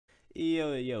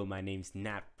Yo, my name's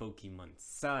not Pokemon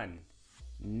Sun.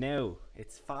 No,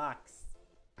 it's Fox.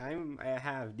 I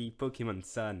have the Pokemon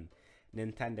Sun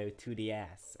Nintendo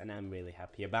 2DS, and I'm really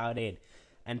happy about it.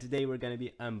 And today we're gonna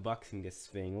be unboxing this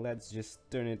thing. Let's just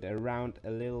turn it around a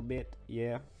little bit.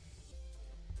 Yeah,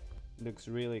 looks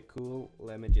really cool.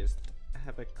 Let me just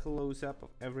have a close-up of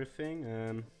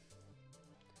everything.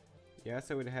 Yeah,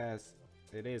 so it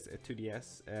is a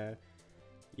 2DS.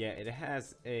 Yeah, it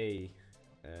has a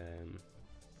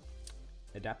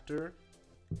adapter.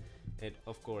 It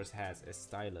of course has a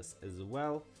stylus as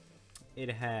well. It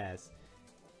has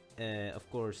of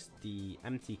course the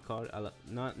empty card,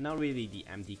 not really the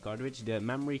empty cartridge, the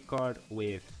memory card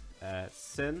with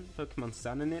Pokemon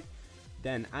Sun in it.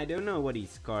 Then I don't know what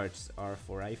these cards are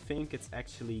for. I think it's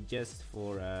actually just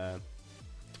for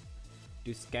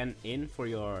to scan in for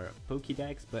your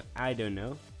Pokédex, but I don't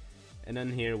know. And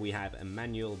then here we have a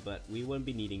manual, but we won't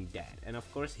be needing that. And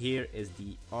of course here is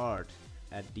the art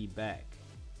at the back,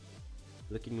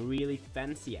 looking really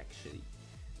fancy actually.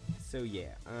 So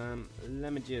yeah,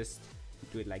 let me just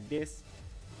do it like this.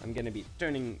 I'm gonna be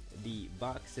turning the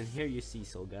box, and here you see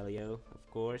Solgaleo,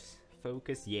 of course.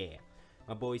 Focus, yeah,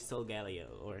 my boy Solgaleo,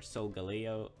 or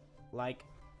Solgaleo, like,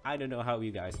 I don't know how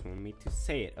you guys want me to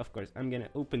say it. Of course, I'm gonna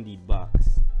open the box.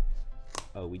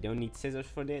 Oh, we don't need scissors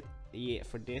for that. Yeah,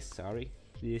 for this, sorry.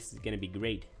 This is gonna be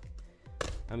great.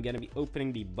 I'm gonna be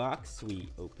opening the box. We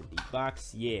open the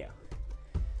box, yeah.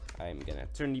 I'm gonna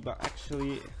turn the box,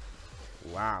 actually.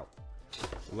 Wow.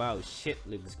 Wow, shit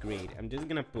looks great. I'm just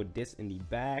gonna put this in the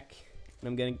back, and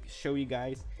I'm gonna show you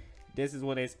guys. This is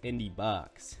what is in the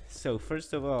box. So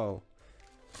first of all,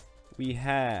 we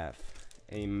have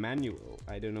a manual.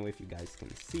 I don't know if you guys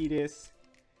can see this.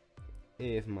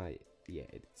 Yeah,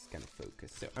 it's gonna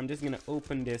focus. So I'm just gonna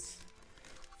open this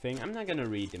thing. I'm not gonna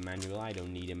read the manual. I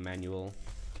don't need a manual.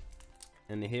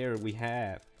 And here we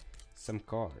have some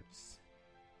cards.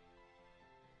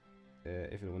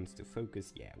 If it wants to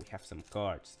focus, yeah, we have some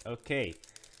cards. Okay,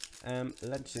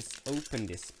 let's just open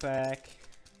this pack.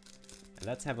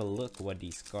 Let's have a look what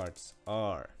these cards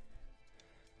are.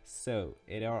 So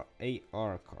it are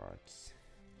AR cards,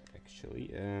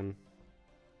 actually.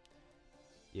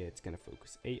 Yeah, it's gonna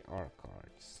focus. AR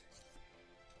cards.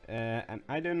 And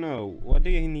I don't know, what do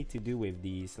you need to do with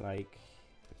these? Like,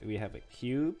 we have a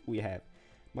cube, we have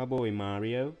my boy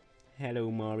Mario.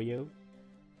 Hello Mario.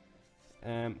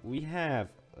 We have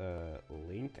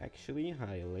Link, actually.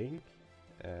 Hi Link.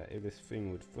 If this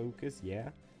thing would focus, yeah.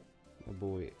 My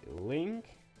boy Link.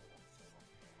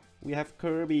 We have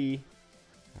Kirby.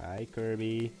 Hi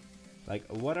Kirby. Like,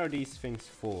 what are these things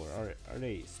for? Are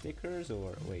they stickers,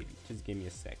 or wait, just give me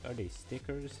a sec. Are they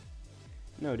stickers?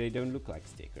 No, they don't look like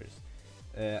stickers.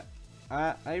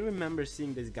 I remember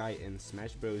seeing this guy in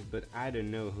Smash Bros, but I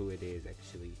don't know who it is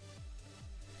actually.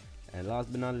 And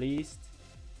last but not least,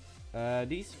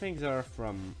 these things are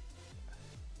from,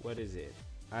 what is it?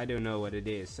 I don't know what it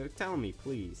is, so tell me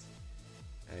please.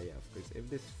 Yeah, of course, if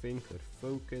this thing could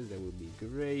focus, that would be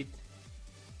great.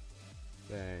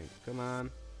 Dang, come on.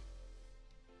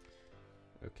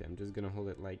 Okay, I'm just gonna hold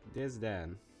it like this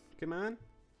then. Come on.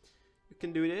 You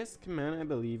can do this. Come on, I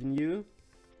believe in you.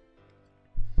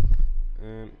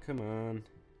 Come on.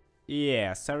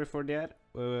 Yeah, sorry for that.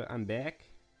 I'm back.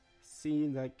 See,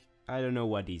 like, I don't know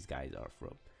what these guys are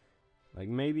from. Like,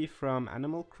 maybe from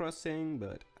Animal Crossing,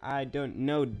 but I don't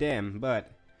know them.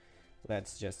 But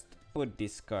let's just put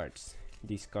these cards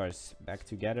back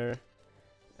together.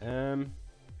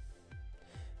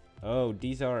 Oh,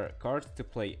 these are cards to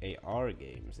play AR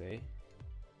games, eh?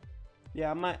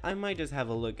 Yeah, I might just have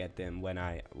a look at them when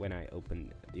I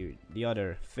open the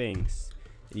other things,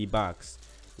 the box.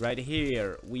 Right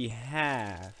here we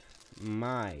have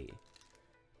my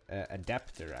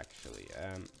adapter, actually.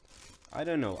 I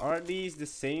don't know, are these the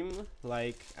same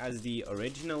like as the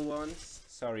original ones?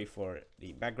 Sorry for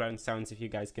the background sounds if you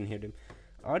guys can hear them.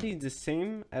 Are these the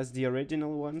same as the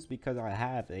original ones? Because I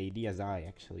have a DSi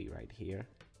actually right here.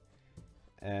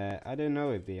 I don't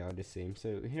know if they are the same.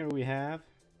 So here we have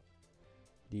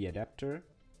the adapter.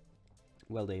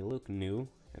 Well, they look new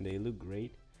and they look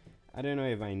great. I don't know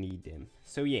if I need them.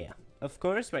 So yeah, of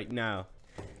course, right now,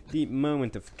 the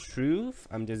moment of truth.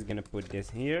 I'm just gonna put this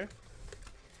here,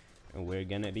 and we're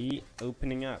gonna be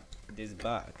opening up this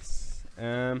box.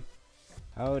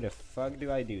 How the fuck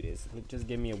do I do this? Just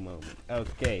give me a moment.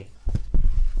 Okay,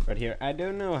 right here. I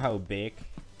don't know how big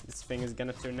this thing is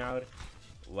gonna turn out.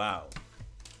 Wow.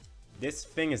 This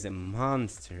thing is a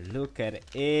monster. Look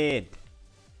at it.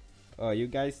 Oh, you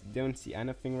guys don't see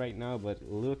anything right now, but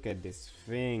look at this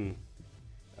thing.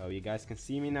 Oh, you guys can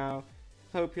see me now.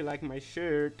 Hope you like my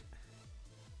shirt.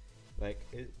 Like,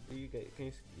 you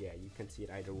guys, yeah, you can see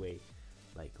it either way.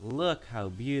 Like, look how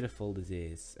beautiful this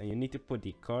is. And you need to put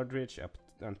the cartridge up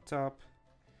on top.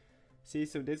 See,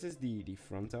 so this is the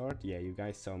front art. Yeah, you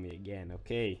guys saw me again.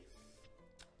 Okay,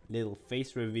 little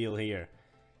face reveal here.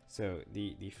 So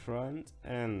the front,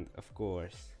 and of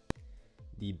course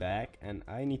the back. And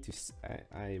I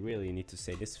really need to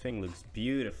say, this thing looks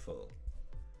beautiful.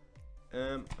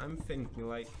 I'm thinking,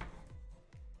 like,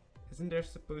 isn't there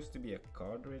supposed to be a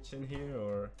cartridge in here,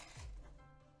 or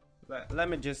let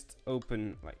me just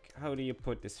open, like, how do you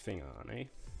put this thing on, eh?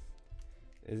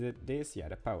 Is it this? Yeah,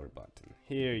 the power button.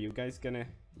 Here, you guys gonna,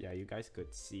 yeah, you guys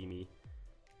could see me.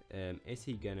 Is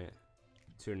he gonna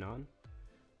turn on?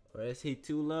 Or is he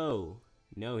too low?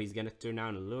 No, he's gonna turn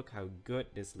on. Look how good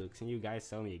this looks, and you guys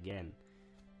saw me again.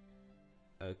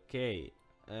 Okay,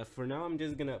 for now I'm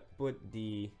just gonna put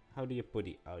the, how do you put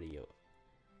the audio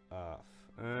off?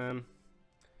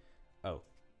 Oh,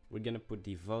 we're gonna put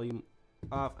the volume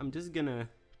off. I'm just gonna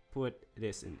put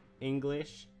this in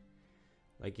English.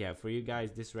 Like, yeah, for you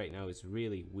guys this right now is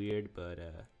really weird, but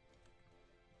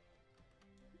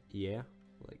yeah,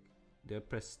 like, do I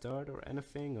press start or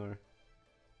anything, or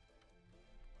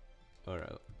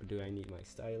do I need my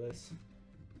stylus?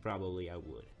 Probably I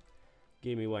would.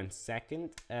 Give me 1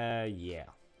 second. Yeah,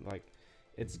 like,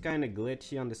 it's kind of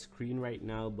glitchy on the screen right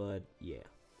now, but yeah.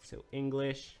 So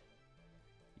English,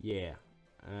 yeah.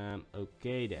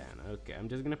 Okay then. Okay, I'm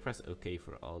just gonna press OK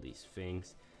for all these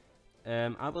things.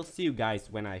 I will see you guys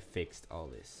when I fixed all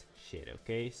this shit.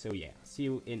 Okay, so yeah, see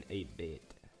you in a bit.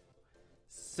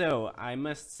 So I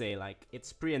must say, like,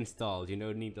 it's pre-installed. You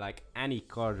don't need like any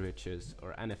cartridges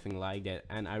or anything like that,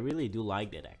 and I really do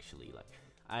like that actually. Like,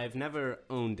 I've never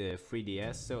owned a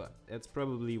 3DS, so that's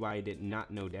probably why I did not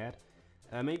know that.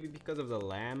 Maybe because of the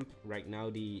lamp. Right now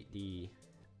the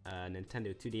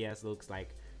Nintendo 2DS looks like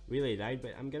really light,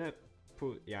 but I'm gonna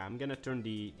put, yeah, I'm gonna turn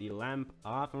the lamp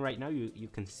off, and right now you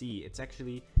can see it's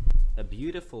actually a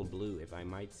beautiful blue, if I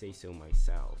might say so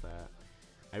myself.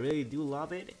 I really do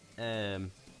love it.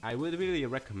 I would really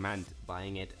recommend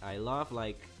buying it. I love,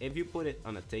 like, if you put it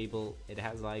on a table, it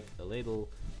has like a little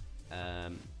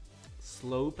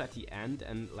slope at the end,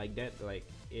 and like that, like,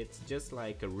 it's just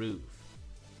like a roof.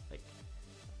 Like,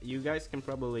 you guys can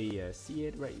probably see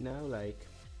it right now. Like,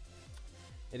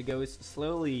 it goes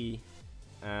slowly,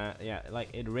 yeah, like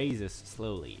it raises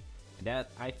slowly. That,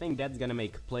 I think that's gonna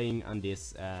make playing on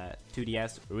this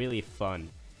 2DS really fun.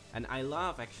 And I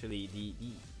love actually the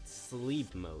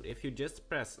sleep mode. If you just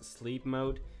press sleep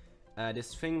mode,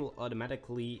 this thing will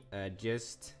automatically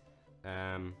just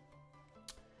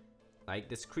like,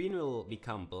 the screen will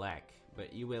become black,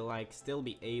 but you will like still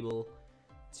be able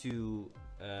to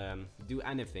do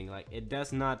anything. Like, it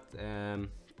does not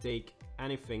take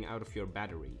anything out of your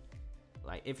battery.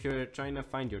 Like, if you're trying to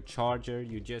find your charger,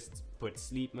 you just put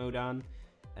sleep mode on,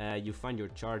 you find your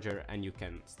charger, and you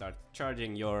can start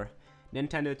charging your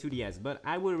Nintendo 2DS. But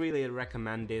I would really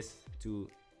recommend this to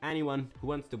anyone who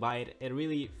wants to buy it. It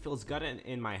really feels good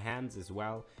in my hands as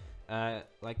well.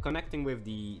 Like, connecting with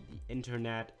the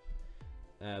internet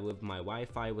with my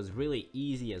Wi-Fi was really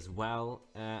easy as well.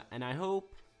 And I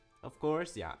hope, of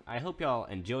course, yeah, I hope y'all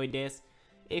enjoyed this.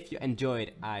 If you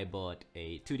enjoyed I Bought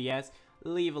a 2DS,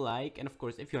 leave a like, and of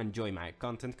course, if you enjoy my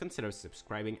content, consider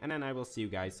subscribing, and then I will see you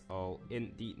guys all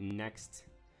in the next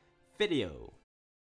video.